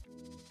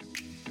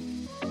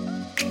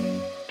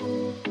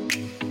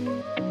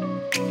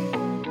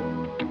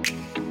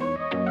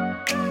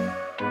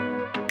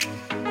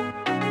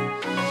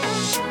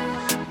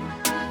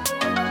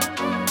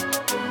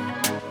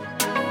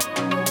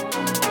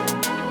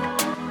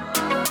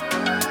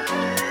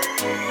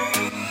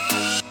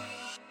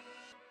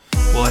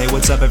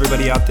What's up,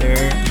 everybody out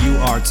there? You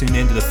are tuned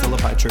into the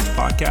Philippi Church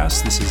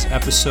Podcast. This is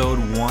episode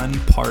 1,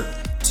 part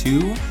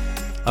 2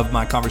 of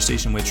my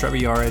conversation with Trevor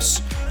Yaris.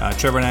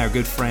 Trevor and I are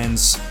good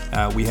friends.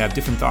 We have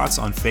different thoughts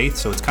on faith,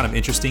 so it's kind of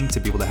interesting to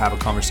be able to have a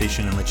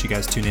conversation and let you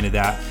guys tune into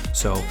that.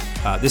 So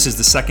this is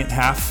the second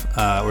half,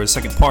 or the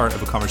second part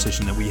of a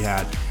conversation that we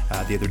had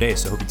the other day.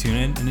 So I hope you tune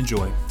in and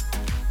enjoy.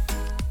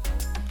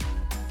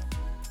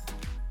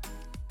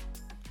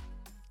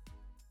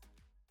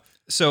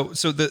 So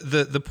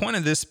the point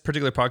of this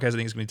particular podcast, I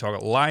think, is going to be talk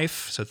about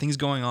life, so things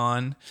going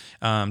on,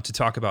 to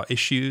talk about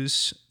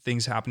issues,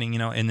 things happening,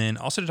 and then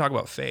also to talk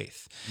about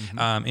faith.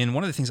 Mm-hmm. And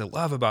one of the things I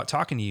love about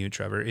talking to you,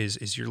 Trevor,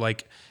 is you're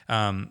like,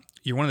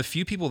 you're one of the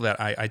few people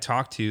that I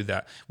talk to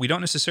that we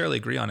don't necessarily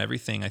agree on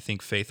everything, I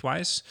think,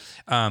 faith-wise,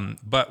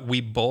 but we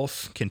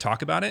both can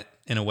talk about it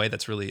in a way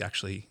that's really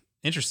actually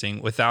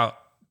interesting without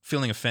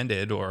feeling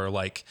offended or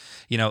like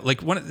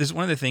one of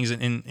the things,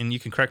 and you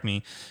can correct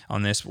me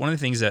on this, one of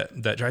the things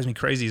that drives me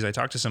crazy is I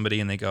talk to somebody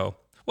and they go,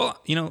 well,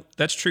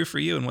 that's true for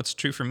you, and what's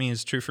true for me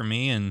is true for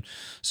me, and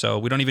so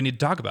we don't even need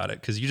to talk about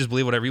it because you just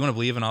believe whatever you want to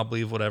believe and I'll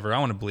believe whatever I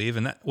want to believe.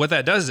 And what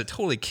that does is it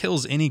totally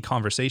kills any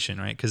conversation,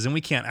 right? Because then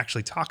we can't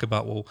actually talk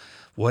about, well,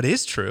 what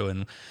is true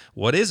and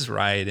what is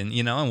right, and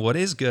and what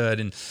is good.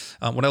 And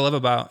what I love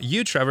about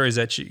you, Trevor, is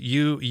that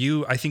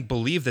you I think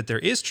believe that there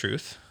is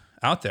truth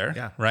out there,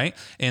 yeah, right?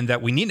 And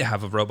that we need to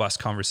have a robust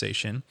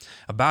conversation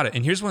about it.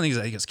 And here's one of the things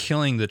I think is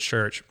killing the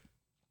church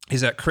is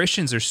that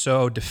Christians are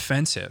so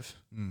defensive,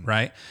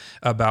 right,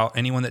 about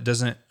anyone that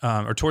doesn't,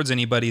 or towards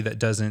anybody that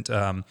doesn't,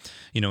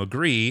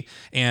 agree.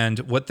 And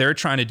what they're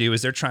trying to do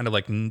is they're trying to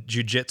like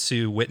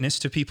jujitsu witness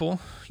to people,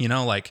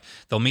 like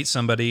they'll meet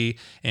somebody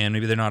and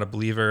maybe they're not a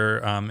believer,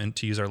 and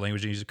to use our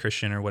language, use a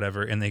Christian or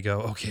whatever, and they go,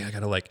 okay, I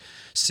got to like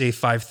say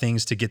 5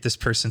 things to get this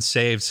person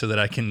saved so that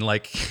I can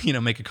like,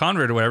 make a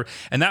convert or whatever.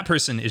 And that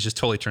person is just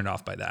totally turned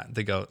off by that.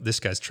 They go, this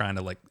guy's trying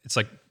to it's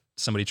like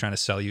somebody trying to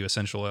sell you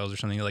essential oils or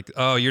something. You're like,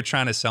 oh, you're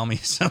trying to sell me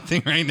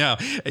something right now,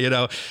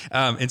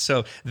 and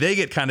so they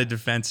get kind of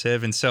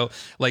defensive. And so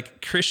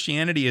like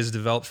Christianity has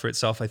developed for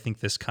itself, I think,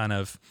 this kind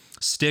of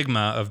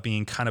stigma of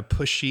being kind of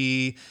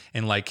pushy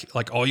and like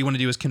all you want to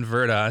do is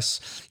convert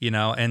us,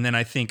 and then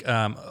I think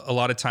a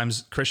lot of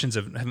times Christians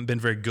haven't been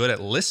very good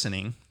at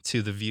listening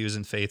to the views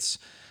and faiths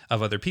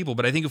of other people.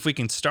 But I think if we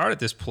can start at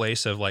this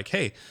place of like,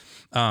 hey,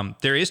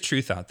 there is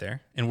truth out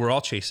there and we're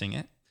all chasing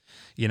it,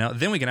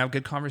 then we can have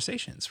good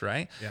conversations,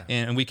 right? Yeah.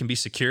 And we can be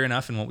secure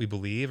enough in what we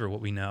believe or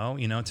what we know,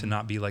 to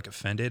not be like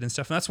offended and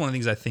stuff. And that's one of the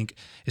things I think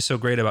is so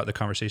great about the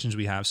conversations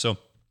we have. So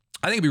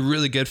I think it'd be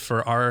really good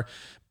for our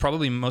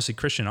probably mostly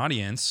Christian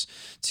audience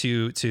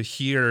to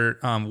hear,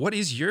 what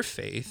is your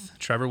faith,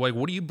 Trevor? Like,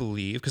 what do you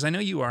believe? Because I know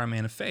you are a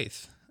man of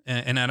faith.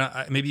 And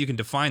maybe you can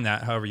define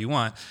that however you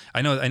want.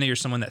 I know you're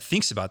someone that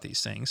thinks about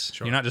these things.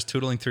 Sure. You're not just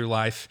tootling through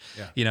life,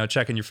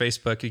 checking your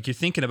Facebook. You're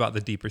thinking about the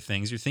deeper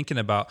things. You're thinking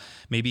about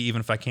maybe even,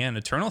 if I can,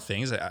 eternal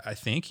things, I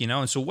think,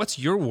 And so what's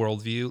your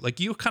worldview? Like,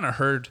 you kind of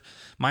heard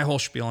my whole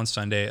spiel on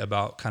Sunday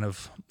about kind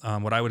of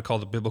what I would call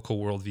the biblical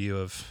worldview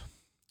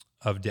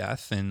of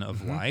death and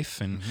of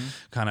life, and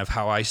kind of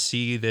how I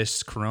see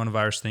this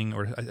coronavirus thing,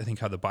 or I think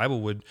how the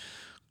Bible would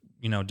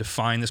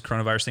define this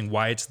coronavirus thing,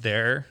 why it's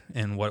there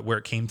and where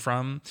it came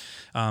from.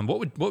 What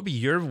would be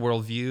your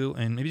worldview,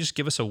 and maybe just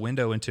give us a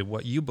window into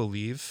what you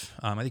believe.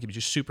 I think it'd be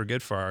just super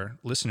good for our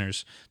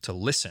listeners to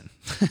listen,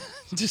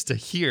 just to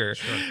hear,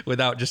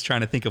 without just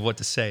trying to think of what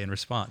to say in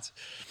response.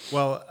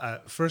 Well,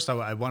 first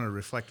I want to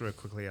reflect real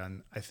quickly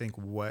on, I think,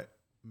 what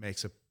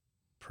makes a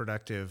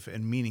productive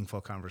and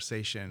meaningful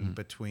conversation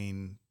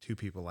between two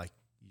people like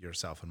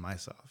yourself and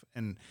myself.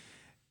 And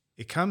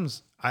it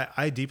comes,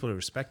 I deeply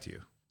respect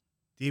you.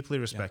 Deeply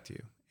respect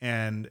you,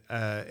 and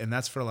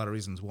that's for a lot of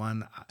reasons.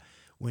 One,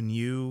 when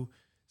you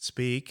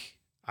speak,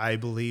 I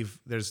believe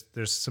there's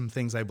some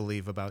things I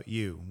believe about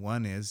you.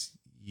 One is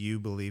you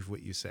believe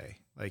what you say,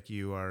 like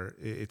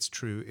it's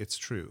true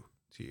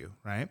to you,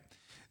 right?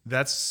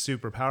 That's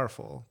super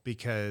powerful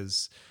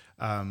because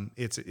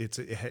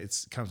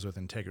it comes with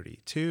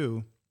integrity.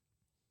 Two,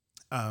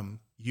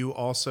 you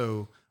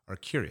also are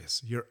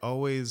curious.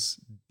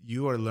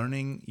 You are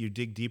learning. You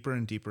dig deeper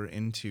and deeper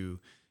into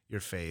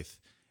your faith.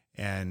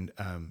 And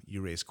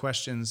you raise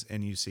questions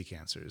and you seek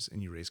answers,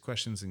 and you raise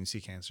questions and you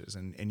seek answers.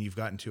 And you've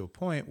gotten to a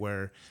point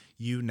where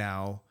you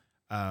now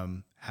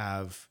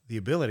have the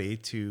ability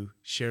to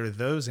share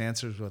those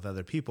answers with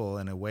other people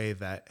in a way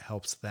that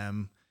helps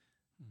them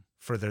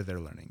further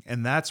their learning.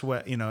 And that's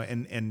what,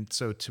 and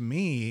so to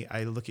me,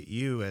 I look at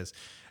you as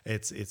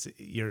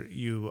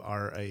you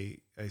are a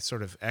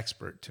sort of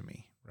expert to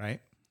me,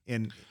 right?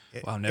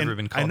 I've never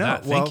been called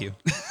that. Thank you.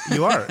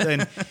 You are,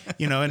 and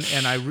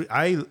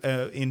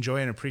I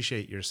enjoy and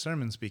appreciate your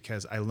sermons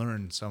because I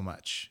learn so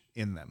much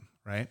in them,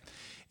 right?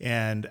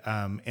 And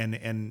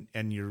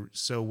you're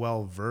so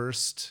well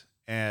versed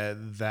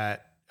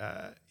that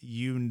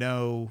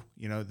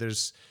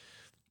there's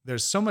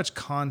so much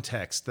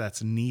context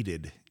that's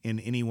needed in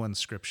any one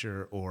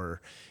scripture,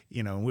 or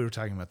we were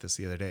talking about this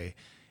the other day,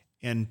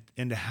 and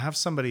to have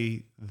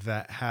somebody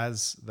that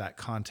has that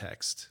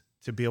context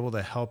to be able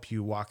to help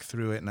you walk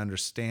through it and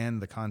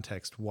understand the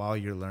context while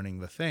you're learning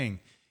the thing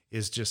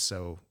is just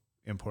so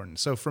important.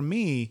 So for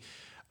me,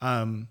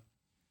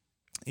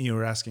 you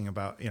were asking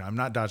about, I'm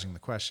not dodging the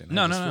question.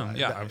 No.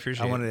 Yeah, I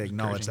appreciate it. I wanted to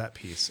acknowledge that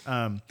piece.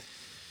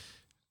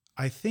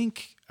 I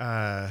think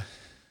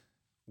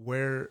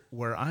where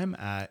I'm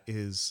at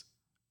is,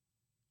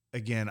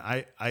 again,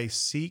 I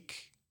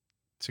seek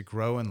to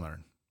grow and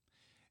learn,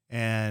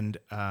 and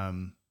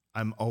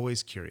I'm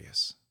always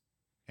curious.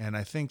 And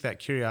I think that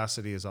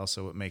curiosity is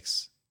also what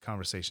makes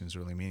conversations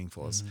really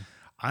meaningful. Is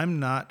I'm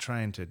not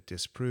trying to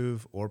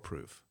disprove or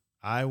prove.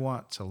 I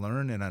want to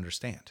learn and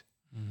understand.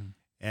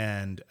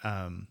 And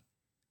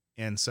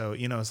so,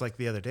 it's like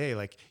the other day,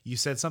 like you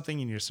said something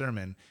in your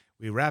sermon,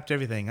 we wrapped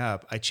everything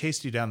up. I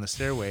chased you down the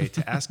stairway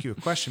to ask you a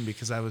question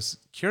because I was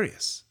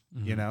curious,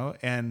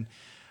 and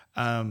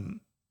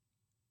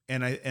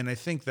I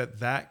think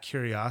that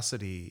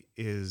curiosity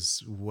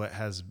is what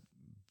has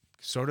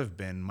sort of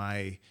been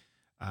my,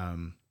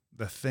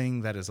 the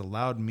thing that has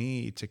allowed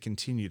me to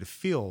continue to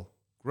feel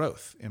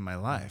growth in my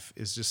life,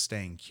 is just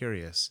staying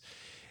curious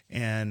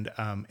and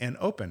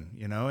open,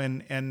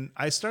 and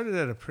I started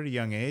at a pretty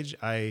young age.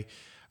 I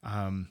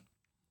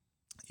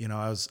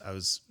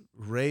was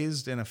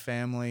raised in a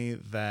family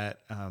that,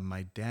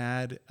 my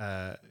dad,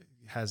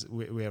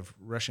 we have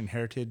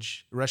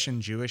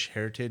Russian Jewish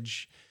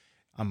heritage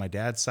on my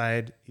dad's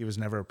side. He was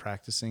never a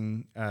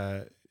practicing,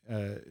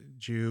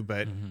 Jew,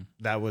 but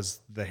that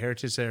was the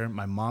heritage there.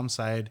 My mom's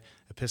side,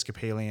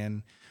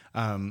 Episcopalian.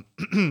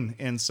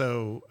 And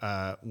so,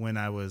 when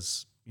I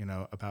was,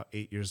 about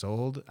 8 years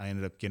old, I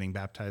ended up getting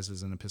baptized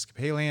as an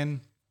Episcopalian.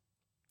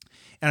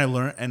 And I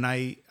learned, and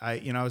I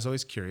was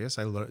always curious.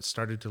 I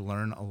started to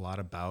learn a lot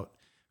about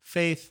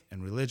faith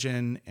and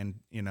religion, and,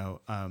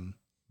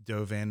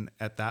 dove in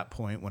at that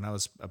point when I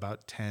was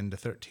about 10 to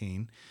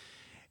 13.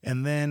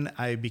 And then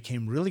I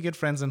became really good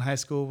friends in high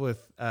school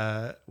with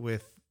a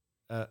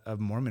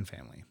Mormon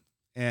family.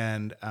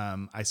 And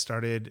I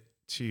started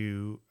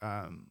to,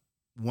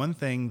 one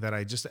thing that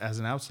I just, as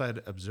an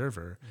outside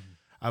observer,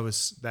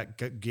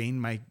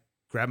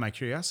 grabbed my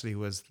curiosity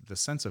was the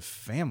sense of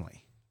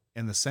family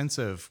and the sense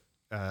of,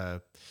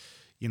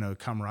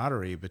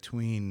 camaraderie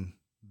between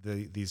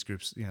these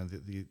groups,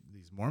 these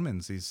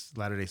Mormons, these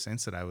Latter-day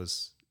Saints that I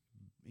was,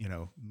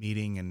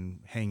 meeting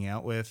and hanging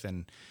out with.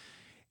 And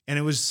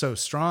it was so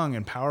strong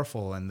and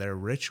powerful, and their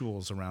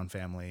rituals around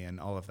family and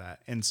all of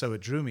that. And so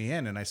it drew me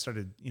in, and I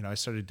started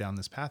down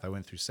this path. I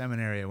went through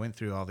seminary. I went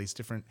through all these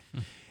different,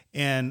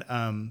 and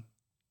I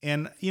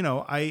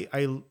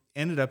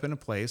ended up in a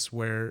place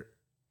where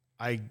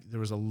there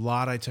was a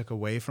lot I took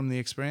away from the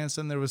experience,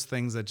 and there was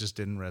things that just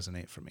didn't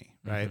resonate for me.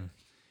 Right.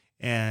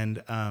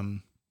 And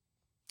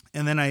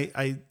then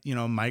I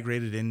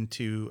migrated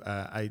into,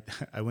 I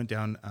went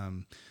down,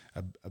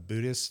 a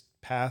Buddhist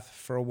path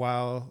for a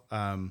while,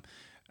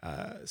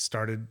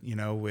 started,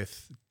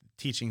 with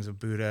teachings of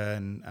Buddha.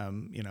 And,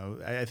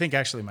 I think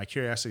actually my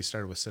curiosity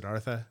started with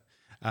Siddhartha,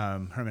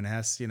 Hermann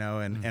Hesse,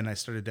 and I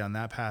started down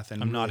that path.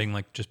 And I'm nodding,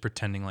 like just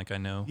pretending like I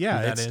know who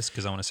that is,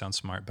 because I want to sound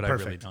smart, but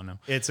perfect. I really don't know.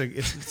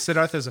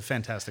 Siddhartha is a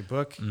fantastic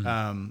book,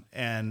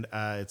 and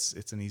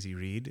it's an easy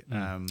read,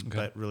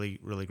 but really,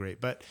 really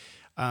great. But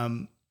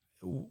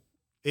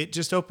it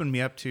just opened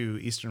me up to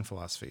Eastern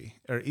philosophy,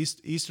 or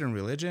Eastern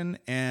religion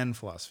and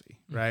philosophy,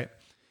 right?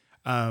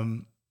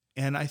 And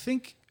I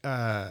think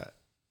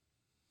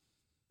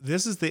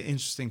this is the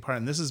interesting part,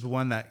 and this is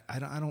one that I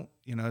don't,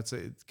 it's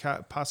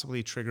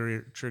possibly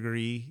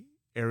triggery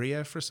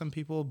area for some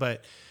people,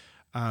 but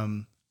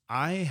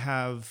I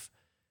have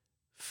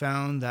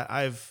found that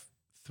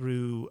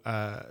through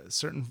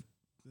certain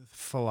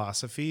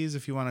philosophies,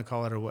 if you want to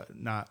call it or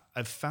whatnot,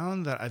 I've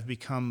found that I've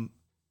become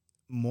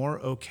more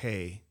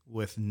okay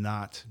with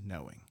not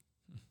knowing,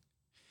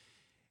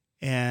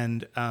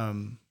 and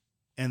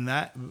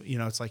that,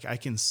 it's like I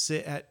can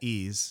sit at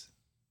ease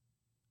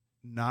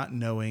not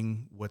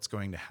knowing what's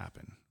going to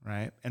happen,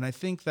 right? And I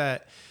think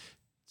that,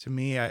 to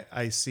me,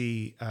 I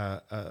see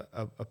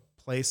a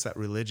place that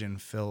religion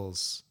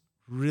fills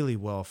really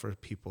well for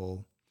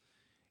people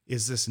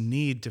is this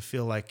need to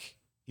feel like,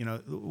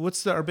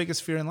 what's our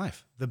biggest fear in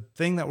life? The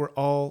thing that we're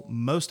all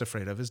most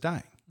afraid of is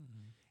dying.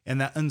 And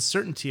that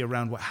uncertainty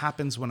around what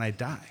happens when I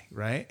die,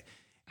 right?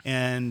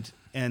 And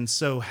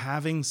so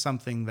having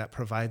something that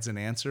provides an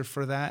answer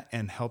for that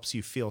and helps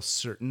you feel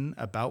certain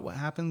about what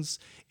happens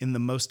in the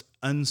most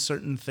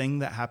uncertain thing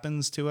that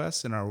happens to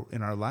us in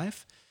our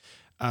life,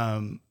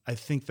 I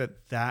think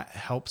that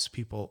helps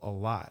people a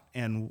lot.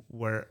 And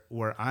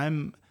where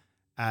I'm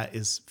at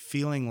is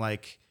feeling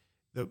like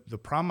the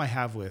problem I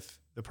have with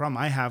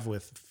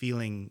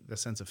feeling the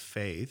sense of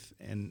faith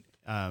and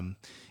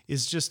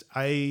is just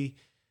I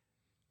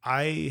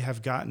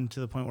have gotten to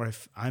the point where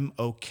I'm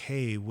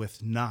okay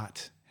with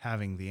not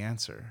having the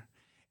answer,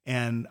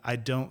 and I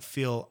don't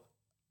feel.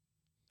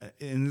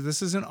 And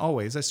this isn't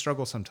always. I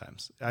struggle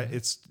sometimes.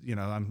 It's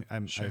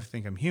I'm sure. I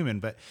think I'm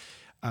human, but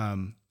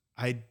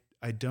I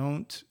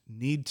don't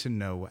need to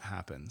know what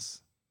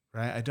happens.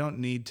 right? I don't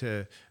need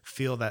to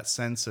feel that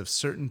sense of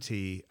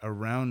certainty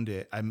around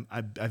it.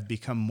 I've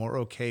become more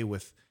okay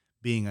with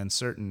being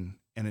uncertain,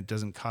 and it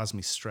doesn't cause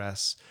me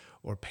stress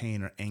or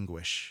pain or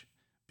anguish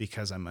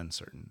because I'm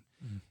uncertain.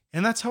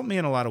 And that's helped me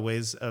in a lot of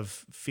ways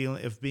of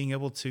being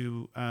able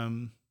to,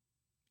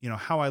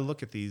 how I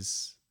look at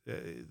these,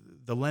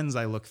 the lens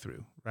I look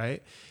through,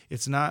 right?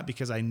 It's not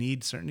because I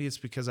need certainty. It's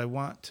because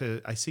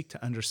I seek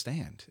to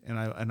understand, and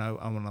I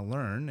want to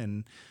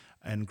learn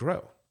and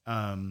grow.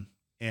 And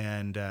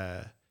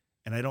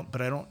I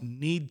don't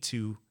need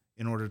to,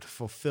 in order to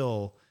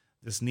fulfill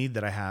this need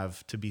that I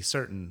have to be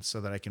certain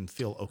so that I can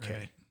feel okay.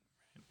 Right.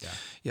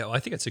 Yeah. Well, I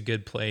think it's a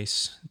good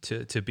place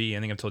to be.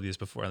 I think I've told you this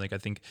before. Like, I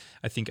think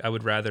I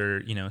would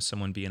rather,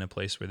 someone be in a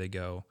place where they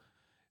go,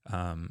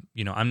 I'm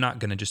not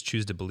going to just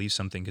choose to believe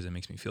something because it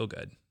makes me feel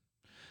good.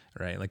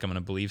 Right. Like, I'm going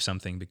to believe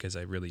something because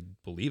I really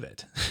believe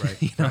it.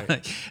 Right.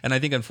 Right. And I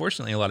think,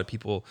 unfortunately, a lot of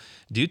people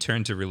do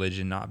turn to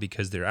religion, not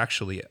because they're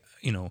actually,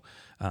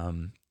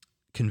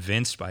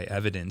 convinced by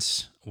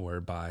evidence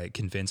or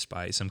convinced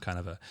by some kind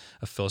of a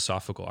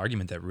philosophical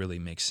argument that really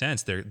makes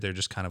sense. They're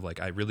just kind of like,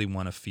 I really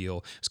want to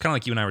feel. It's kind of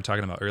like you and I were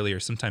talking about earlier.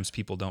 Sometimes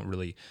people don't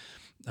really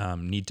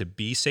need to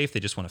be safe. They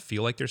just want to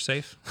feel like they're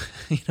safe.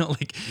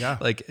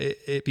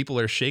 People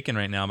are shaken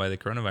right now by the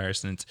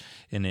coronavirus,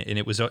 and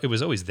it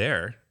was always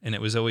there, and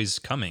it was always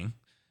coming.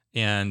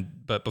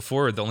 But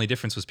before, the only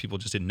difference was people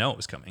just didn't know it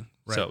was coming.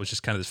 Right. So it was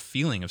just kind of this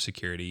feeling of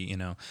security,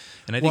 And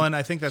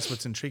I think that's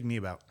what's intrigued me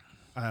about.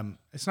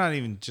 It's not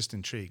even just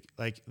intrigue.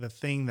 Like, the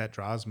thing that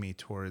draws me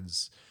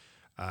towards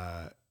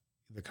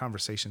the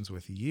conversations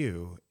with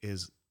you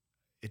is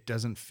it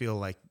doesn't feel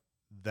like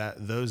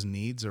that those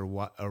needs are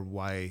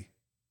why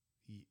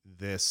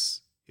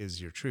this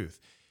is your truth.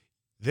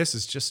 This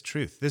is just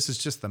truth. This is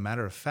just the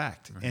matter of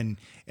fact. Right.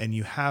 And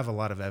you have a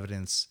lot of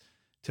evidence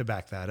to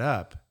back that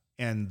up.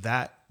 And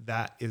that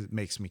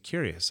makes me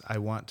curious. I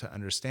want to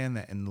understand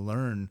that and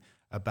learn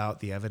about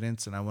the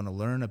evidence. And I want to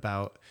learn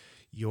about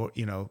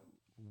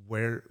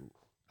where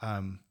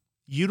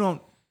you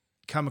don't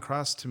come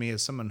across to me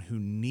as someone who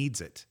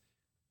needs it.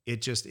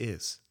 It just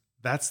is.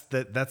 That's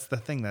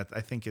the thing that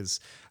I think is,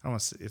 I don't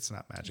want to say, it's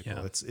not magical.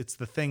 Yeah. It's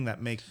the thing that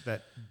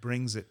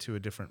brings it to a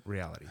different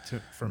reality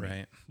for me.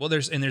 Right. Well,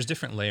 there's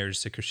different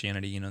layers to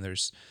Christianity.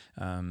 There's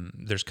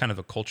kind of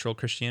a cultural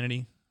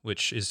Christianity,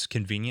 which is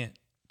convenient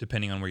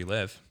depending on where you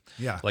live.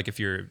 Yeah. Like, if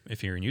you're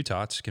in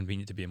Utah, it's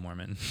convenient to be a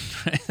Mormon.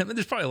 Right? I mean,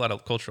 there's probably a lot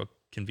of cultural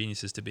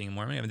conveniences to being a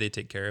Mormon. I mean, they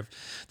take care of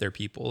their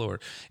people,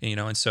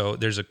 and so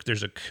there's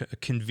a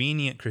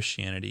convenient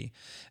Christianity,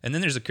 and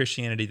then there's a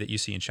Christianity that you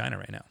see in China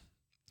right now.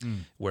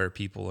 Where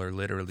people are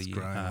literally,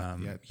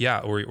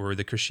 or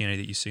the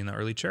Christianity that you see in the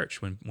early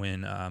church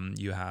when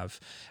you have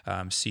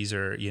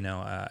Caesar,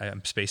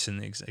 I'm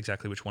spacing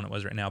exactly which one it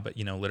was right now, but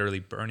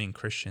literally burning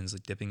Christians,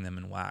 like dipping them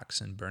in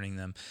wax and burning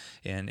them,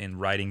 and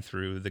riding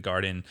through the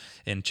garden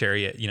in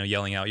chariot,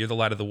 yelling out, "You're the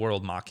light of the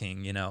world,"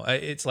 mocking.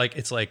 It's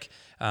like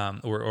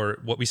or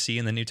what we see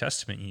in the New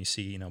Testament. You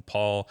see,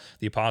 Paul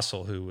the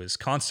apostle, who was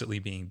constantly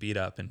being beat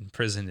up and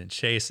imprisoned and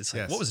chased. It's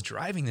like, what was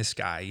driving this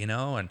guy,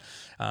 and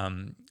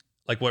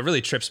like, what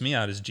really trips me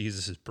out is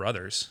Jesus's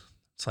brothers.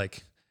 It's like,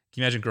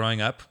 can you imagine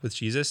growing up with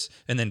Jesus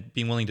and then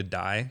being willing to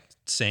die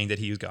saying that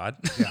he was God?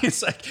 Yeah.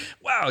 It's like,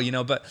 wow,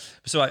 But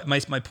so my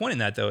point in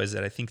that, though, is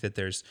that I think that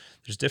there's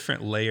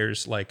different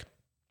layers, like.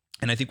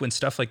 And I think when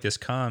stuff like this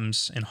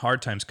comes and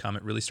hard times come,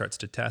 it really starts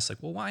to test, like,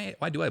 well, why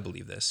do I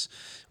believe this?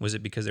 Was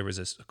it because there was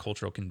a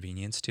cultural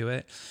convenience to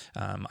it?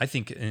 I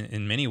think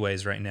in many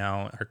ways right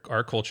now,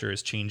 our culture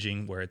is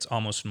changing where it's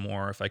almost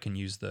more, if I can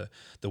use the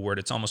word,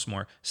 it's almost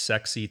more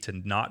sexy to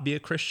not be a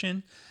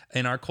Christian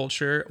in our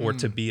culture, or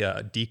to be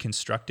a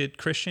deconstructed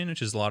Christian,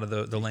 which is a lot of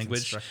the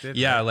language.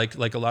 Yeah, right.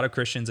 like a lot of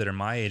Christians that are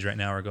my age right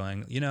now are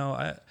going,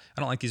 I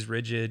don't like these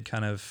rigid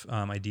kind of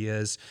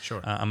ideas.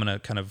 Sure. I'm going to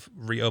kind of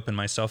reopen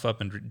myself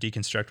up and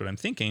deconstruct what I'm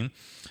thinking.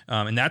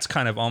 And that's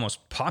kind of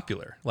almost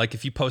popular. Like,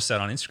 if you post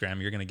that on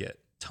Instagram, you're going to get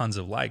tons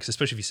of likes,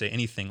 especially if you say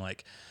anything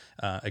like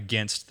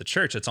against the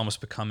church. It's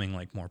almost becoming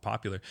like more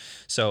popular.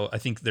 So I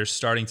think they're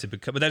starting to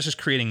become, but that's just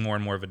creating more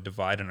and more of a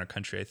divide in our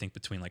country, I think,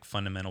 between like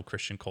fundamental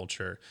Christian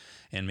culture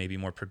and maybe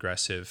more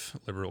progressive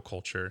liberal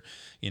culture,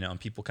 and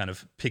people kind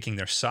of picking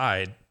their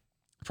side.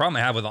 The problem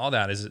I have with all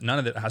that is that none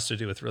of it has to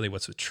do with really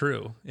what's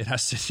true. It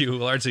has to do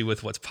largely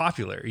with what's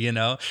popular,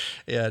 and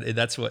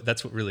that's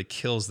what really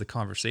kills the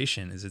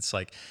conversation. Is it's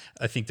like,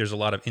 I think there's a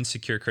lot of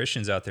insecure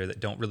Christians out there that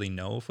don't really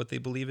know if what they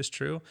believe is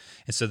true,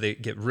 and so they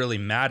get really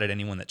mad at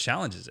anyone that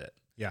challenges it.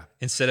 Yeah.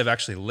 Instead of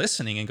actually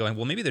listening and going,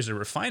 well, maybe there's a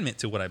refinement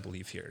to what I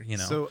believe here.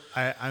 So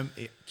I'm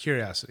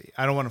curiosity.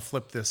 I don't want to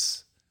flip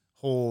this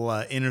whole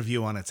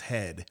interview on its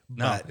head.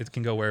 No, it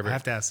can go wherever. I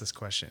have to ask this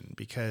question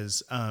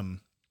because.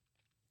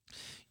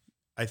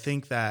 I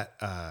think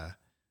that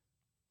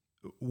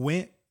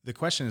when the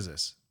question is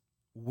this: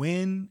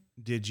 when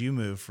did you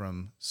move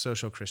from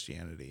social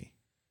Christianity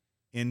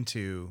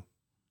into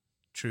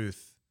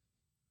truth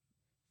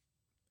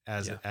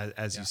as Yeah.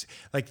 as Yeah. you see.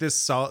 Like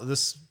this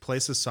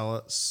place of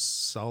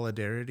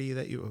solidarity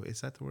that you,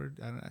 is that the word?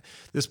 I don't know.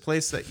 This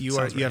place that you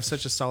Sounds you have right.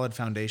 such a solid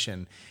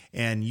foundation,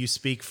 and you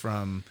speak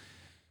from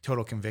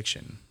total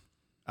conviction.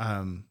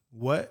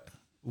 What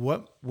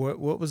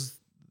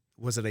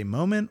was it a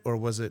moment, or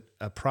was it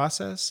a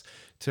process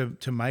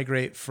to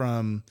migrate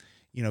from,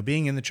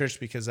 being in the church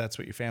because that's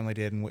what your family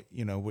did and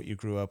what you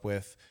grew up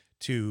with,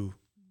 to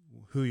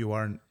who you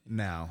are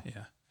now?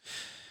 Yeah.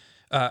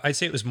 I'd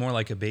say it was more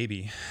like a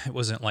baby. It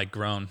wasn't like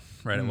grown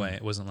right away.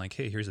 It wasn't like,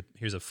 hey,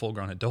 here's a full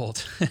grown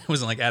adult. It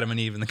wasn't like Adam and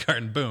Eve in the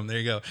garden. Boom, there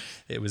you go.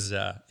 It was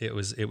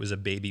a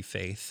baby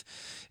faith,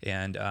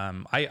 and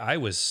I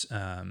was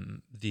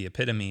the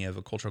epitome of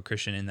a cultural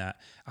Christian in that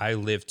I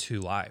lived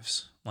two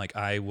lives. Like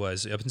I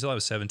was, up until I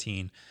was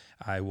 17,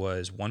 I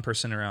was one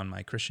person around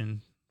my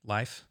Christian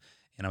life,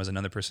 and I was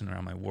another person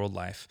around my world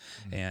life.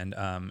 And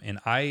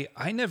I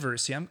never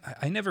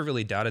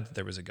really doubted that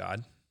there was a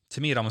God. To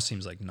me, it almost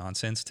seems like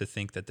nonsense to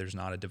think that there's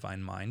not a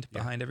divine mind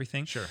behind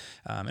everything. Sure.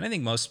 And I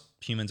think most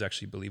humans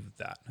actually believe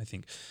that. I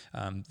think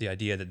the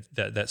idea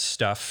that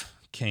stuff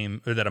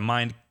came, or that a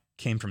mind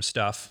came from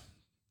stuff,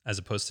 as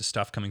opposed to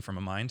stuff coming from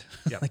a mind,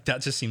 like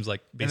that just seems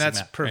like basic And that's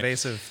math, right?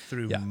 pervasive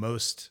through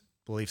most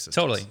belief systems.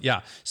 Totally.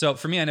 Yeah. So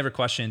for me, I never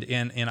questioned,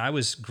 and I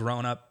was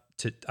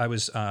I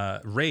was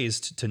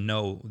raised to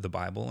know the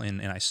Bible,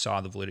 and I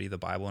saw the validity of the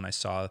Bible, and I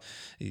saw,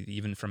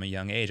 even from a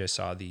young age, I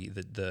saw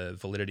the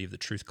validity of the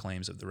truth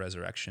claims of the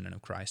resurrection and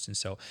of Christ. And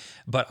so,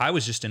 but I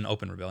was just in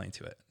open rebellion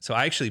to it. So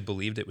I actually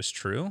believed it was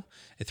true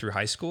through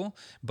high school,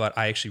 but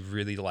I actually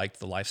really liked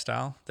the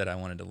lifestyle that I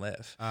wanted to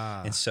live.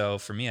 And so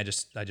for me, I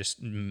just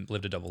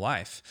lived a double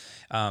life.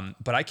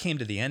 But I came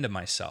to the end of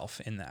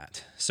myself in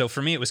that. So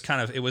for me, it was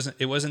kind of, it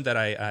wasn't that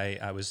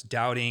I was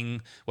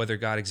doubting whether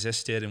God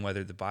existed and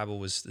whether the Bible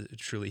was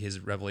truly his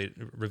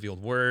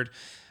revealed word.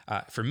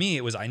 For me,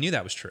 it was, I knew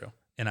that was true,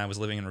 and I was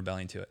living in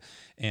rebellion to it.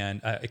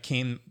 And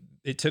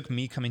it took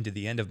me coming to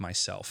the end of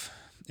myself.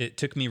 It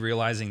took me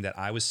realizing that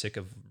I was sick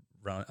of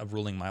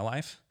ruling my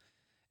life,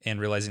 and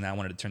realizing that I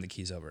wanted to turn the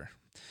keys over.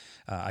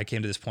 I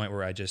came to this point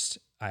where I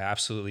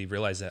absolutely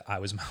realized that I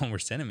was my own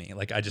worst enemy.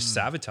 Like I just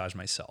sabotage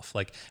myself.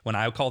 Like when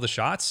I call the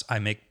shots, I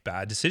make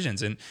bad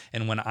decisions. And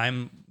when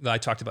I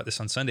talked about this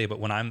on Sunday, but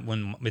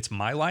when it's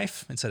my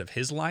life instead of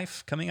his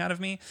life coming out of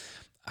me,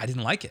 I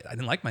didn't like it. I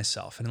didn't like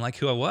myself. I didn't like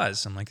who I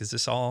was. I'm like, this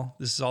is all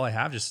I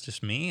have?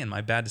 Just me and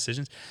my bad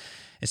decisions.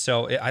 And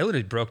so I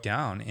literally broke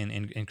down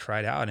and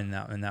cried out in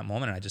that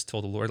moment. And I just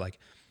told the Lord, like,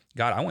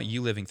 God, I want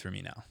you living through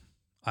me now.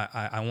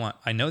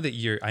 I know that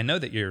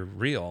you're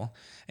real,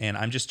 and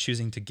I'm just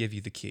choosing to give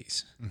you the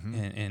keys.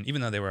 And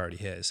even though they were already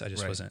his, I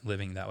just wasn't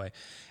living that way.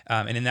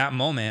 And in that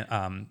moment,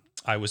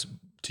 I was,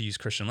 to use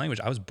Christian language,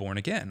 I was born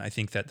again. I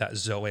think that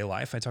Zoe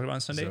life I talked about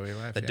on Sunday,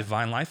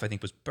 divine life, I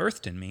think was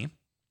birthed in me.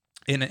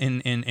 In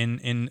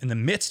the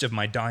midst of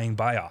my dying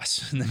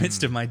bios, in the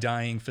midst of my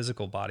dying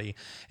physical body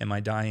and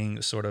my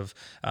dying sort of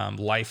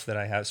life that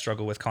I have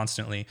struggled with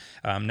constantly,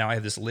 now I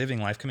have this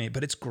living life coming,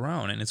 but it's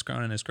grown and it's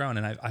grown and it's grown.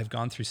 And I've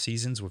gone through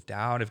seasons of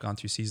doubt. I've gone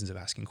through seasons of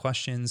asking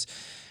questions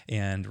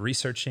and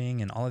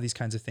researching and all of these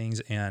kinds of things.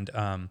 And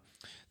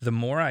the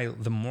more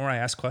I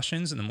ask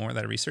questions and the more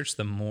that I research,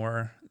 the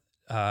more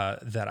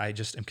that I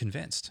just am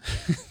convinced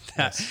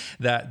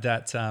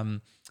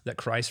that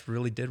Christ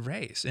really did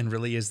raise and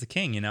really is the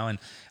King, and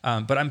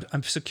but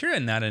I'm secure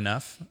in that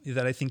enough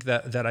that I think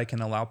that I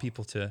can allow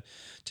people to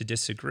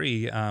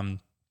disagree. And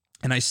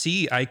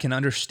I can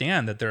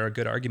understand that there are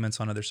good arguments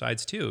on other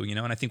sides too, and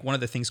I think one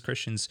of the things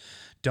Christians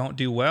don't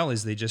do well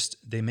is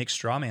they make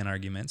straw man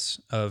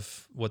arguments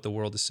of what the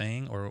world is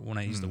saying, or when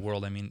I use the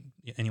world, I mean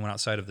anyone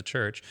outside of the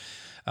church.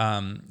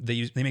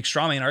 They make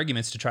straw man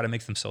arguments to try to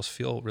make themselves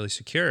feel really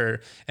secure,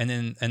 and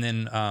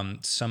then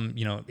some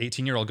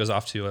 18-year-old goes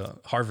off to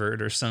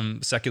Harvard or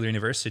some secular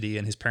university,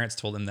 and his parents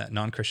told him that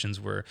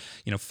non-Christians were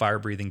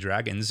fire-breathing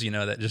dragons,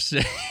 that just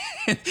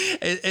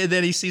and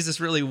then he sees this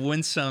really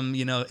winsome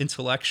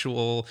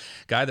intellectual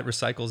guy that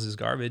recycles his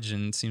garbage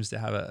and seems to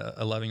have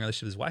a loving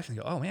relationship with his wife, and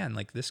go, oh man,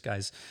 like this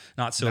guy's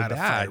not so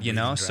bad,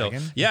 so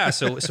yeah,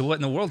 so what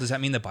in the world does that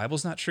mean? The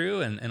Bible's not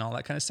true and all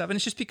that kind of stuff. And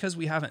it's just because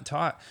we haven't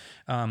taught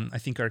I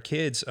think our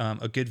kids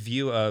a good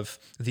view of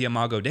the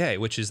Imago Dei,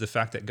 which is the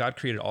fact that God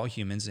created all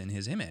humans in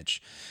his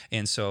image.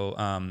 And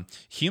so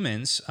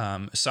humans,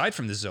 aside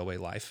from the Zoe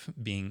life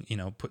being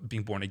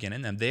being born again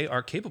in them, they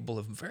are capable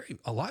of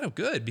a lot of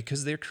good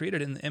because they're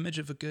created in the image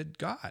of a good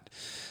God.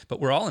 But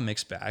we're all a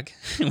mixed bag.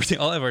 We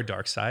all have our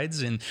dark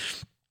sides, and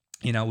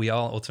we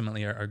all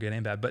ultimately are good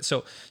and bad. But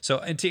so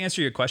and to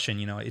answer your question,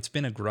 it's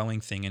been a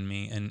growing thing in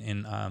me,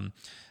 and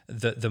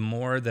the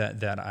more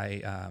that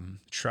I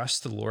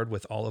trust the Lord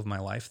with all of my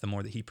life, the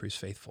more that he proves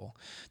faithful,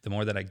 the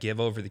more that I give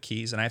over the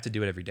keys, and I have to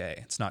do it every day.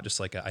 It's not just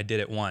like I did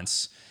it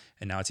once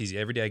and now it's easy.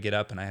 Every day I get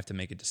up and I have to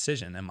make a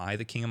decision. Am I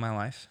the king of my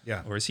life?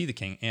 Yeah. Or is he the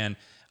king? And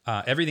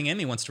everything in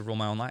me wants to rule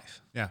my own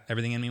life. Yeah.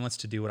 Everything in me wants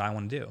to do what I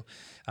want to do.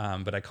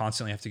 But I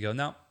constantly have to go,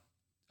 no,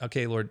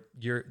 okay, Lord,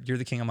 you're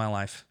the king of my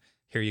life.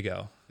 Here you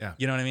go. Yeah.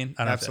 You know what I mean?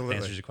 I don't Absolutely. know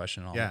if that answers your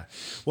question at all. Yeah.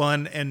 Well,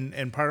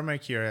 and part of my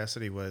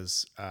curiosity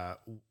was,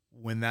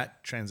 when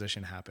that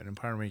transition happened, and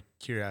part of my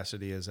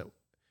curiosity is that,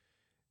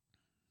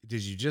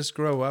 did you just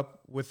grow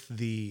up with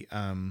the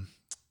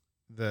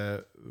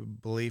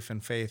belief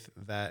and faith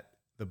that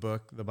the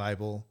book, the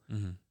Bible,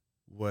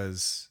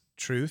 was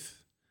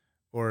truth,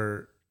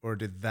 or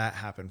did that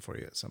happen for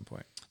you at some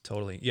point?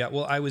 Totally. Yeah.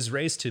 Well, I was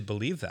raised to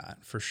believe that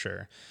for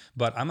sure,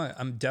 but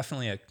I'm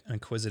definitely an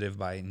inquisitive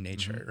by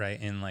nature. Right.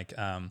 And like,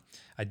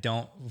 I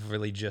don't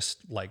really just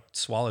like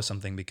swallow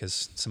something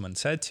because someone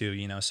said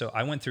to, so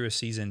I went through a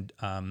season,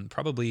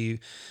 probably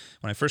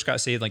when I first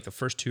got saved, like the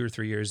first 2 or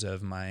 3 years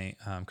of my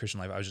Christian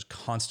life, I was just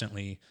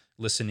constantly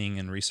listening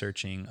and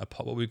researching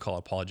what we call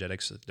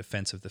apologetics, the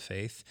defense of the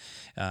faith.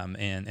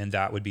 And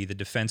that would be the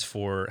defense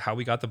for how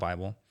we got the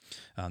Bible,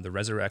 the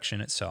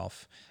resurrection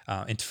itself.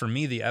 And for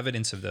me, the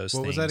evidence of those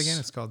things. What was that again?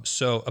 It's called?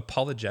 So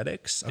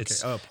apologetics. Okay.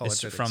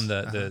 Apologetics. It's from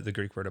the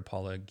Greek word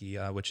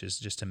apologia, which is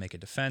just to make a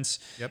defense.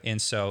 Yep.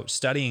 And so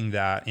studying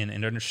that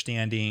and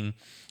understanding,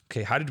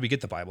 okay, how did we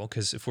get the Bible?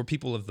 Because if we're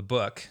people of the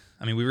book,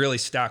 I mean, we really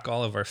stack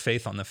all of our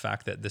faith on the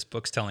fact that this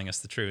book's telling us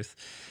the truth,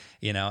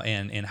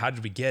 and how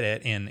did we get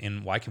it,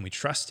 and why can we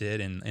trust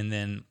it? And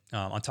then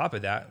on top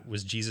of that,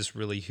 was Jesus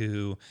really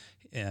who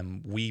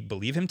we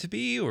believe him to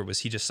be, or was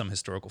he just some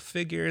historical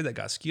figure that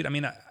got skewed? I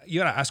mean, you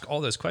got to ask all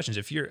those questions.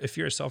 If you're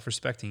a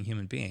self-respecting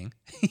human being,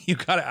 you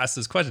got to ask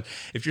those questions.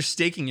 If you're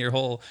staking your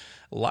whole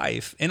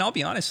life, and I'll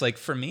be honest, like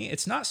for me,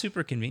 it's not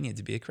super convenient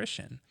to be a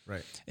Christian.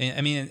 Right. And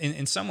I mean,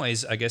 in some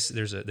ways, I guess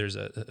there's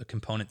a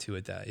component to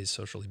it that is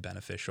socially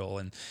beneficial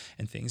and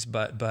things,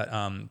 but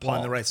Paul, well,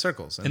 in the right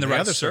circles, in the right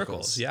other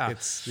circles, yeah,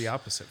 it's the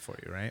opposite for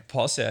you, right?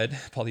 Paul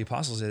the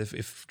apostle said,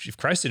 if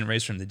Christ didn't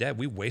raise from the dead,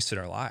 we wasted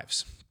our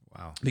lives.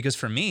 Wow. Because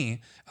for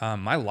me,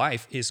 my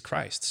life is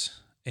Christ's,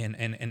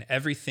 and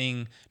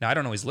everything. Now I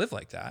don't always live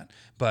like that,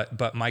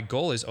 but my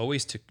goal is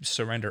always to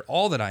surrender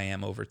all that I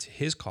am over to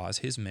his cause,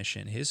 his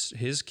mission,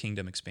 his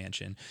kingdom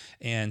expansion.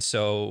 And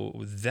so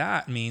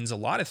that means a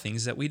lot of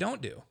things that we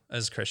don't do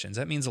as Christians.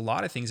 That means a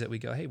lot of things that we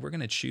go, hey, we're going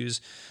to choose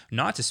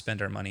not to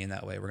spend our money in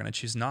that way. We're going to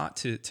choose not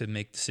to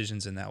make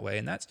decisions in that way.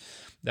 And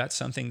that's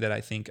something that I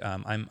think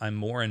I'm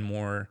more and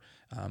more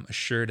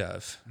assured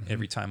of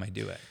every time I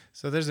do it.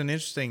 So there's an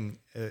interesting,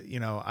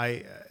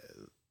 I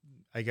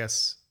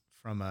guess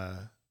from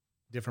a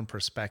different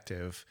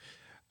perspective,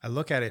 I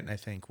look at it and I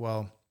think,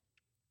 well,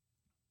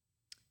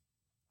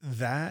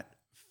 that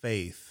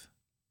faith,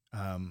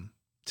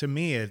 to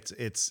me,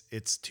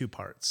 it's two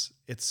parts.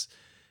 It's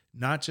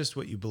not just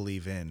what you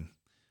believe in,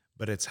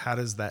 but it's how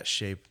does that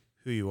shape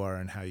who you are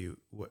and how you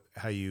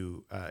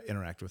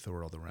interact with the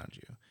world around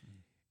you.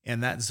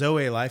 And that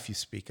Zoe life you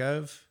speak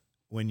of,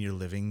 when you're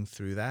living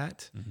through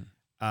that,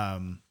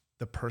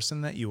 the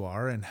person that you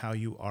are and how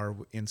you are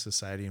in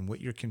society and what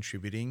you're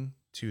contributing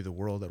to the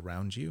world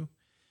around you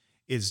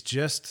is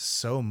just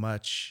so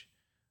much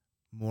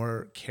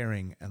more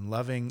caring and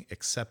loving,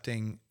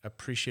 accepting,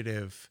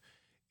 appreciative.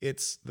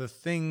 It's the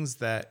things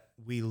that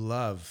we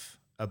love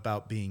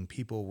about being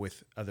people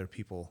with other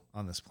people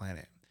on this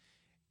planet.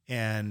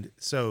 And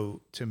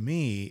so to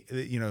me,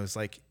 it's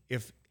like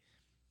if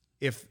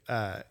you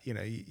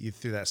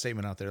threw that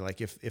statement out there,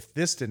 like if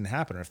this didn't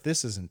happen, or if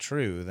this isn't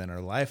true, then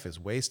our life is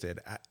wasted.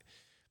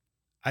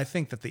 I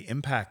think that the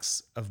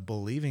impacts of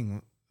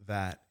believing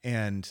that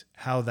and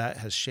how that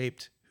has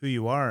shaped who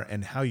you are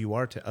and how you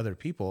are to other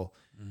people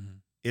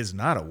is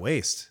not a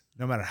waste,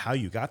 no matter how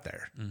you got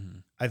there.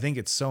 I think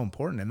it's so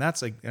important. And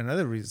that's like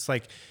another reason. It's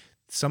like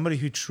somebody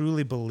who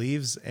truly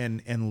believes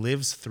and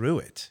lives through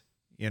it,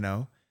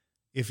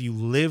 if you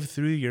live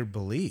through your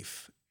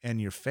belief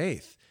and your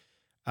faith,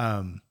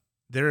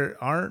 there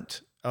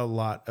aren't a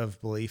lot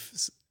of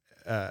belief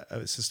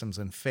systems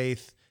and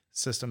faith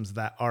systems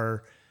that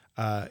are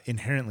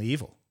inherently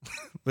evil.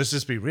 Let's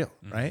just be real,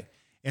 right?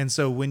 And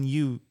so when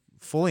you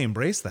fully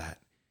embrace that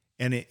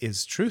and it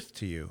is truth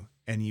to you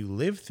and you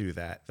live through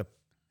that,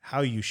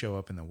 how you show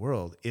up in the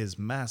world is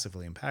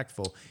massively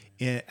impactful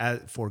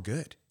for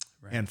good,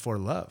 right, and for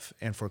love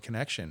and for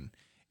connection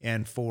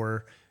and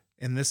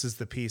this is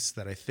the piece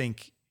that I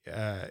think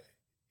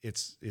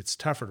it's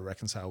tougher to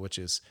reconcile, which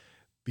is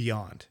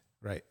beyond.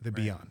 Right. The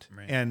beyond.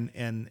 Right.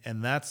 And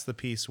that's the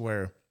piece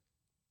where,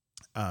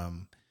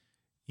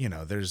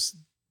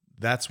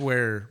 that's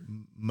where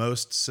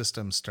most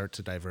systems start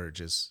to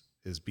diverge is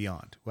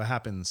beyond. What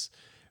happens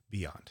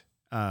beyond?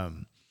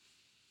 And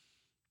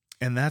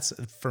that's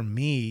for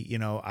me,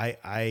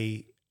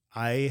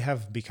 I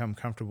have become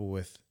comfortable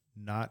with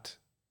not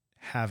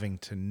having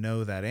to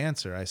know that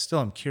answer. I still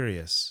am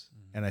curious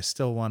and I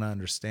still want to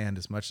understand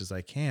as much as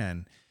I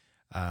can.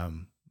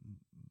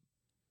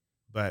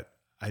 But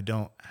I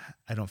don't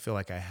feel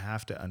like I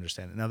have to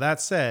understand it. Now,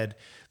 that said,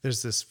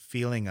 there's this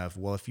feeling of,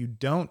 well, if you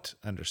don't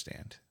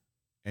understand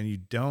and you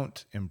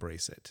don't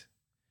embrace it,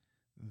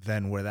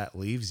 then where that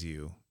leaves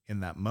you in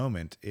that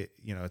moment,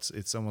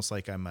 it's almost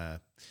like I'm a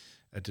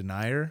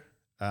denier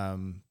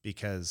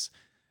because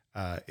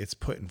it's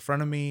put in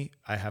front of me.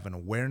 I have an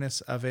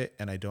awareness of it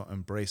and I don't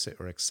embrace it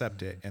or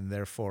accept it. And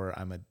therefore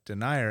I'm a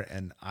denier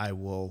and I'm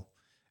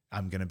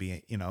going to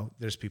be,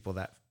 there's people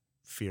that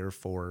fear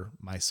for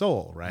my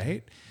soul,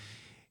 right?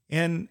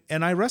 And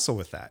I wrestle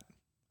with that.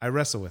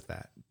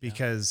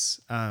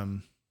 Because,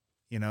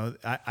 you know,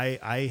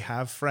 I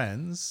have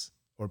friends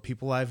or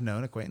people I've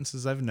known,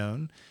 acquaintances I've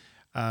known,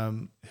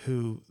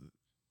 who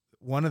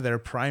one of their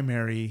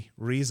primary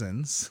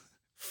reasons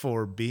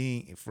for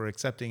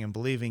accepting and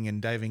believing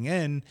and diving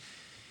in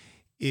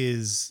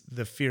is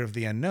the fear of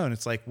the unknown.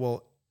 It's like,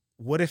 well,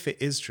 what if it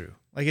is true?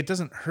 Like, it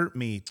doesn't hurt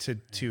me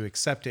to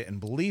accept it and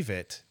believe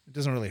it. It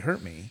doesn't really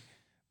hurt me,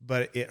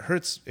 but it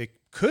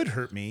could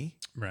hurt me,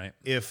 right,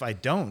 if I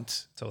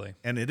don't. Totally.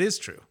 And it is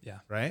true. Yeah.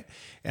 Right.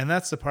 And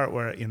that's the part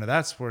where, you know,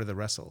 that's where the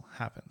wrestle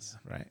happens.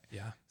 Right.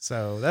 Yeah.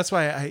 So that's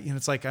why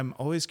it's like, I'm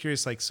always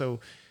curious, like, so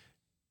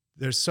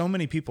there's so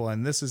many people,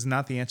 and this is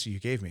not the answer you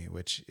gave me,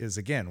 which is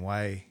again,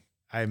 why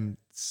I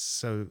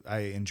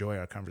enjoy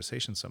our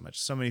conversation so much.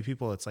 So many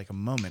people, it's like a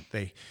moment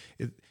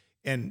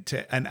and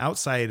to an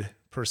outside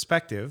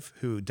perspective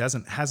who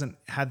hasn't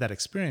had that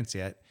experience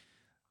yet,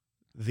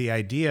 the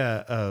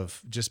idea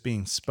of just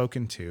being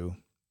spoken to,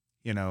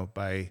 you know,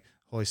 by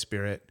Holy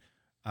Spirit,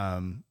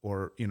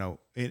 or, you know,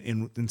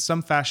 in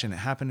some fashion, it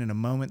happened in a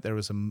moment. There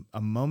was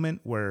a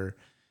moment where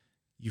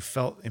you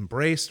felt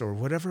embraced or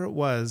whatever it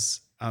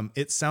was.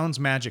 It sounds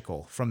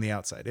magical from the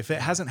outside. If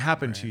it hasn't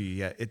happened to you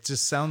yet, it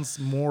just sounds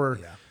more,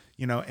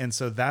 you know, and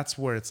so that's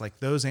where it's like,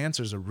 those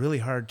answers are really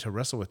hard to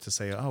wrestle with, to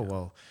say, oh,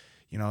 well,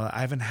 you know, I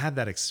haven't had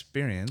that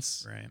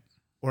experience, right?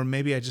 Or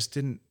maybe I just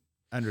didn't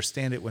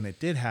understand it when it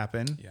did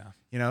happen. Yeah.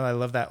 You know, I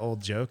love that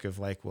old joke of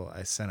like, well,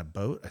 I sent a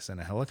boat, I sent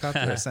a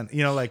helicopter, I sent,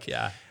 you know, like,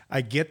 I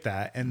get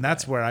that. And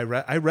that's where I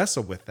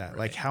wrestle with that. Right.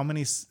 Like how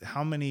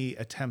many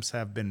attempts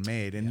have been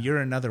made, and you're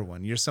another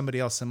one. You're somebody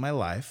else in my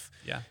life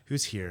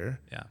who's here,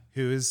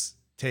 who is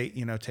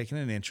taking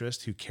an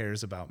interest, who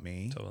cares about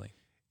me totally,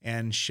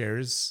 and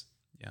shares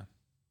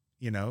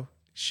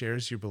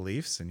your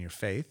beliefs and your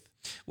faith.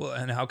 Well,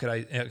 and how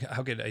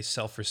could a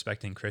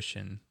self-respecting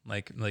Christian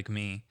like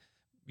me,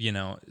 you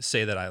know,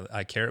 say that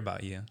I care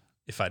about you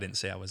if I didn't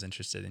say I was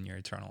interested in your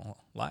eternal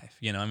life?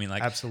 You know, I mean,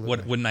 like,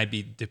 absolutely. Wouldn't I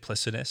be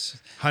duplicitous?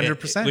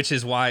 100%.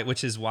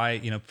 Which is why,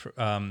 you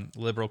know,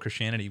 liberal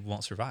Christianity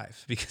won't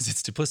survive, because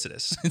it's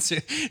duplicitous.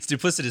 It's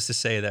duplicitous to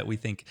say that we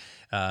think,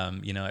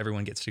 you know,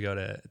 everyone gets to go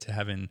to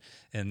heaven,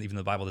 and even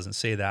the Bible doesn't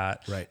say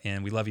that. Right.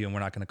 And we love you, and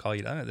we're not going to call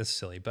you. Oh, that's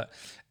silly. But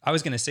I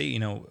was going to say, you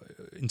know,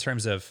 in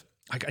terms of,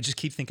 I just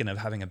keep thinking of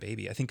having a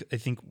baby. I think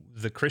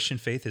the Christian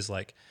faith is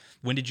like,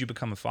 when did you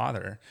become a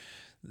father?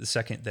 The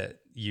second that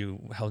you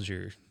held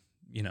you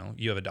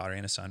have a daughter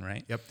and a son,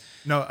 right? Yep.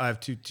 No, I have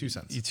two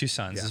sons. Two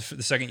sons. Yeah.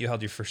 The second you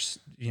held your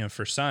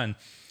first son,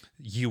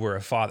 you were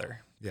a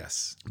father.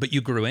 Yes. But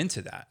you grew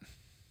into that,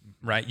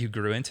 right? You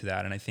grew into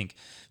that, and I think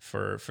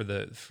for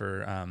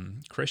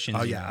Christians,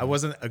 oh yeah, I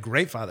wasn't a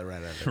great father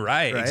right out of it.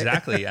 Right,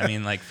 exactly. I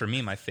mean, like, for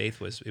me, my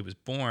faith was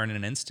born in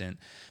an instant,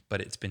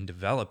 but it's been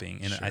developing,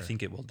 and I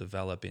think it will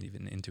develop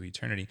even into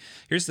eternity.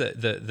 Here's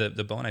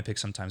the bone I pick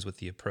sometimes with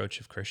the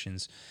approach of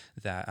Christians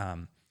that,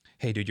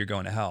 hey, dude, you're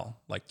going to hell.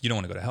 Like, you don't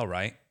want to go to hell,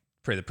 right?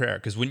 Pray the prayer,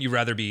 because wouldn't you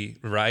rather be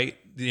right?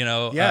 You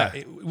know, yeah.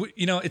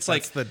 It's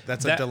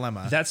that's a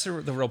dilemma. That's the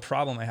real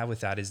problem I have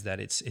with that, is that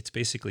it's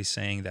basically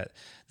saying that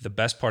the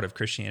best part of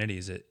Christianity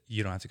is that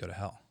you don't have to go to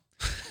hell.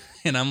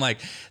 And I'm like,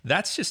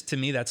 that's just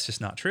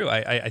not true.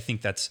 I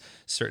think that's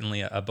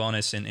certainly a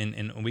bonus,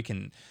 and we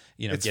can,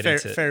 you know, it's get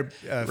into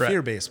right.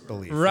 fear-based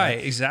belief.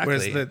 Right,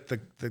 exactly.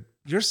 Whereas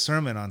your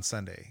sermon on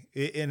Sunday,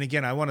 and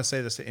again, I want to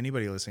say this to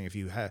anybody listening, if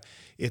you have,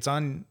 it's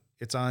on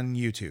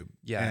YouTube.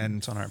 Yeah, and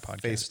it's on our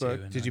podcast,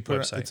 Facebook. Too, Did you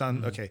put it? It's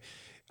on. Mm-hmm. Okay.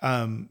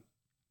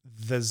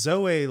 The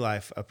Zoe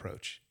life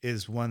approach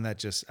is one that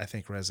just, I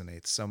think,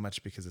 resonates so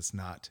much because it's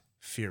not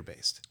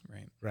fear-based.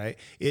 Right.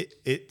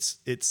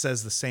 It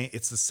says the same.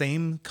 It's the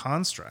same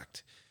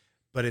construct,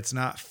 but it's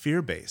not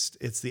fear-based.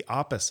 It's the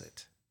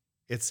opposite.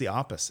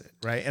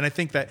 Right. And I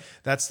think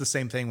that's the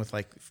same thing with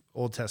like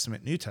Old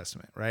Testament, New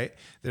Testament. Right.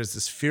 There's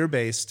this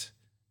fear-based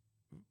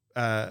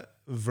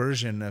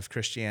version of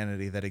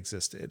Christianity that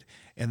existed,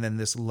 and then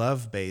this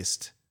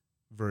love-based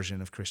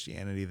version of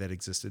Christianity that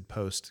existed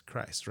post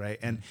Christ, right?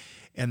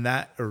 And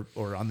that,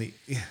 or on the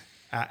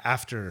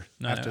after.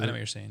 No, I know what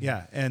you're saying.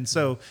 Yeah, and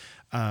so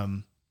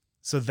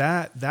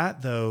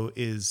that though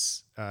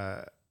is,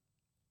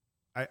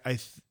 I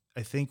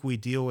think we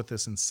deal with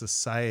this in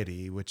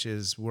society, which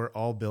is we're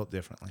all built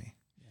differently,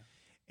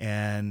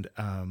 and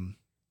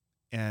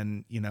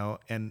you know,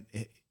 and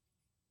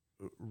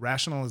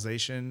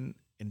rationalization,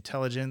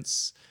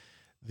 intelligence,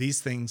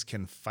 these things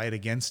can fight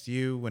against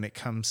you when it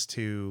comes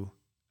to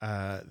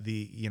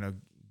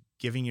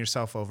giving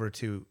yourself over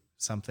to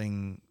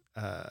something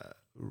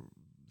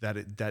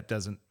that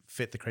doesn't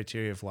fit the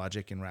criteria of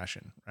logic and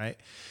ration, right?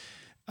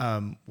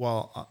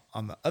 While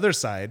on the other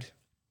side,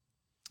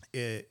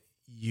 it's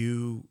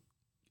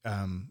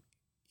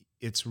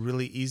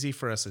really easy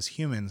for us as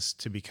humans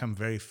to become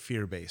very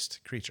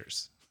fear-based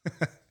creatures.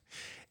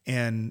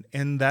 And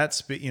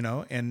that's, you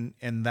know, and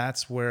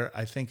that's where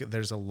I think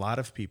there's a lot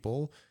of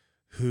people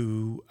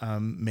who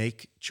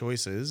make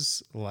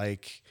choices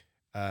like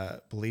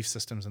belief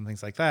systems and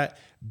things like that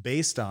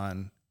based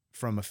on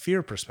from a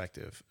fear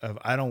perspective of,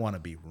 I don't want to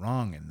be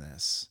wrong in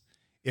this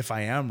if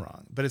I am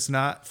wrong, but it's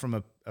not from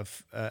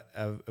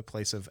a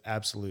place of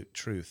absolute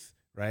truth.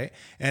 Right.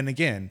 And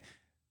again,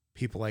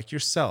 people like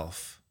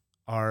yourself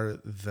you're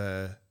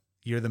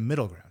the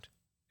middle ground.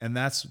 And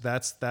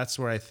that's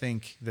where I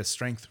think the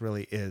strength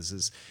really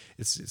is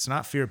it's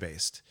not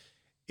fear-based.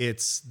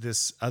 It's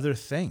this other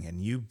thing,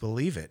 and you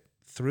believe it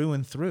through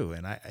and through.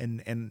 And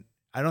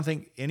I don't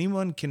think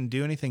anyone can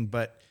do anything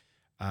but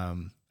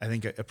I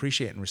think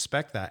appreciate and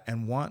respect that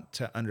and want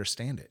to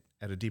understand it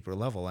at a deeper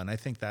level. And I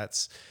think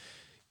that's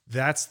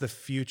the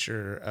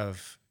future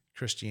of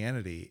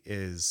Christianity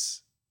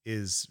is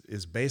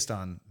based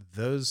on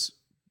those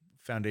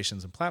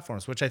foundations and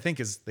platforms, which I think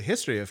is the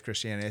history of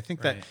Christianity. I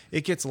think that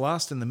it gets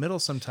lost in the middle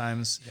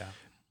sometimes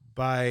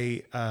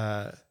by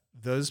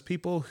those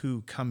people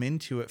who come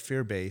into it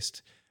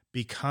fear-based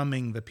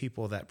becoming the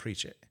people that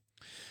preach it.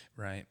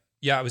 Right.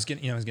 Yeah, I was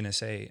gonna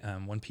say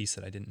one piece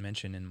that I didn't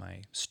mention in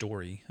my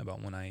story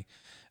about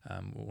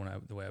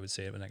the way I would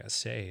say it when I got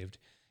saved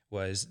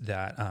was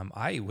that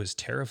I was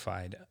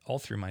terrified all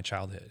through my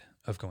childhood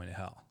of going to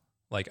hell.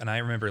 And I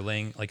remember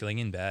laying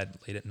in bed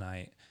late at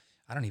night.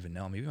 I don't even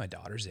know, maybe my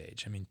daughter's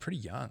age. I mean, pretty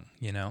young,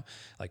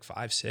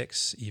 5,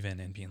 6 even,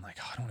 and being like,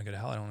 oh, I don't want to go to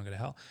hell. I don't want to go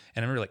to hell.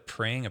 And I remember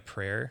praying a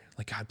prayer,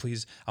 God,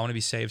 please, I want to be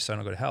saved so I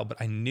don't go to hell.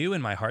 But I knew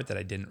in my heart that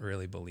I didn't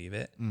really believe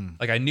it.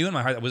 I knew in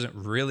my heart that I wasn't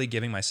really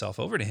giving myself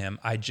over to him.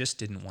 I just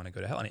didn't want to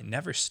go to hell. And it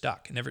never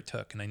stuck. It never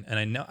took. And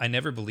I know I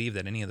never believed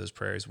that any of those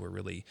prayers were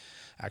really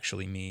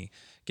actually me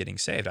getting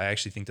saved. I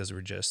actually think those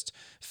were just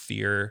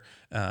fear,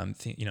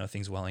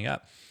 things welling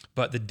up.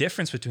 But the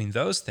difference between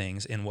those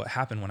things and what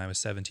happened when I was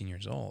 17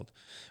 years old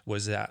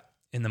was that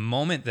in the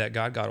moment that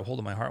God got a hold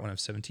of my heart when I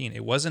was 17,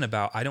 it wasn't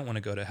about, I don't want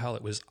to go to hell.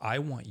 It was, I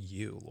want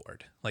you,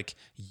 Lord.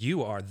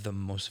 You are the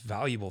most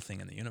valuable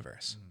thing in the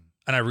universe.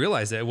 And I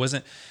realized that it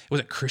wasn't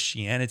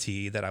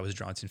Christianity that I was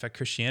drawn to. In fact,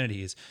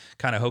 Christianity is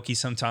kind of hokey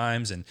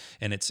sometimes, and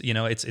it's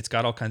it's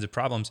got all kinds of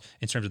problems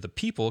in terms of the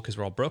people because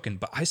we're all broken.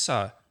 But I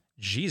saw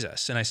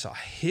Jesus and I saw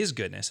his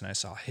goodness and I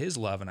saw his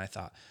love, and I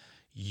thought,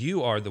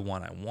 you are the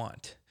one I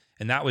want.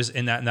 And that was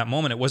in that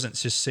moment, it wasn't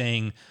just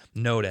saying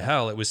no to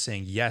hell, it was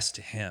saying yes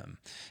to him.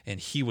 And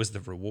he was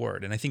the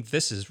reward. And I think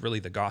this is really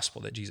the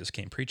gospel that Jesus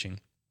came preaching.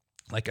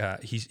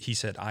 He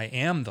said, I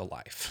am the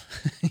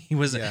life. He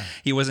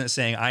wasn't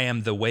saying I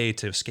am the way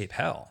to escape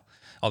hell.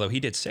 Although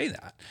he did say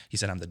that. He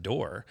said, I'm the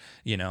door,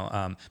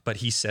 but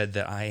he said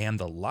that I am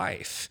the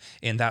life.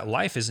 And that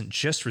life isn't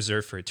just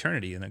reserved for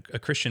eternity. And a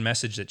Christian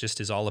message that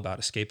just is all about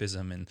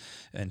escapism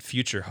and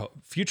future hope,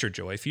 future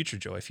joy.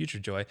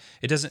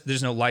 It doesn't,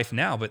 there's no life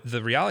now, but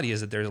the reality is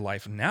that there's a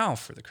life now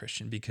for the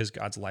Christian because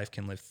God's life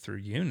can live through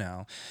you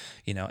now,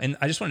 And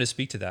I just wanted to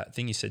speak to that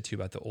thing you said too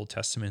about the Old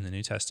Testament and the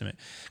New Testament,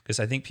 because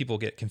I think people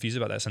get confused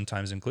about that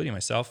sometimes, including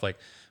myself.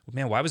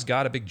 Man, why was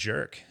God a big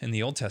jerk in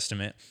the Old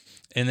Testament?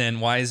 And then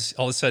why is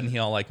all of a sudden he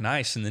all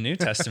nice in the New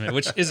Testament,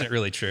 which isn't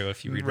really true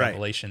if you read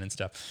Revelation and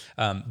stuff.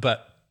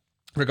 But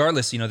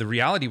regardless, the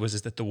reality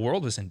is that the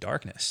world was in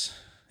darkness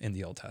in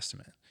the Old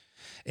Testament.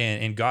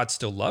 And God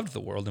still loved the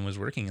world and was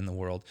working in the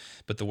world,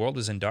 but the world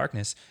was in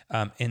darkness.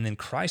 And then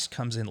Christ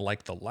comes in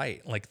like the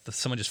light,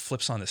 someone just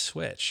flips on the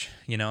switch,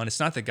 And it's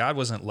not that God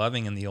wasn't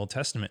loving in the Old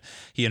Testament.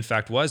 He in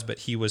fact was, but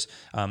he was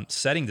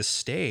setting the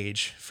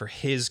stage for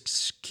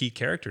his key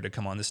character to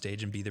come on the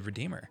stage and be the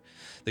Redeemer.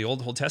 The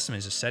Old Testament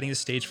is just setting the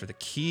stage for the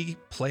key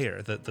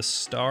player, the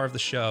star of the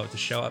show, to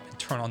show up and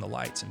turn on the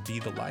lights and be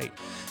the light,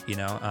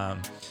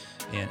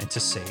 and to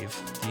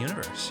save the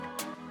universe.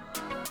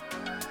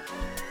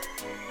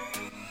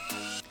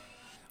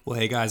 Well,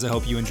 hey guys, I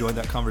hope you enjoyed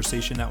that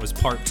conversation. That was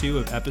part 2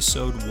 of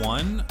episode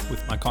 1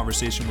 with my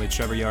conversation with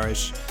Trevor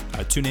Yarish.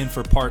 Tune in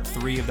for part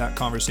 3 of that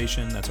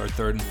conversation. That's our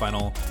third and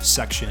final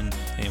section,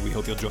 and we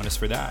hope you'll join us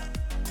for that.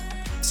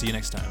 See you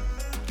next time.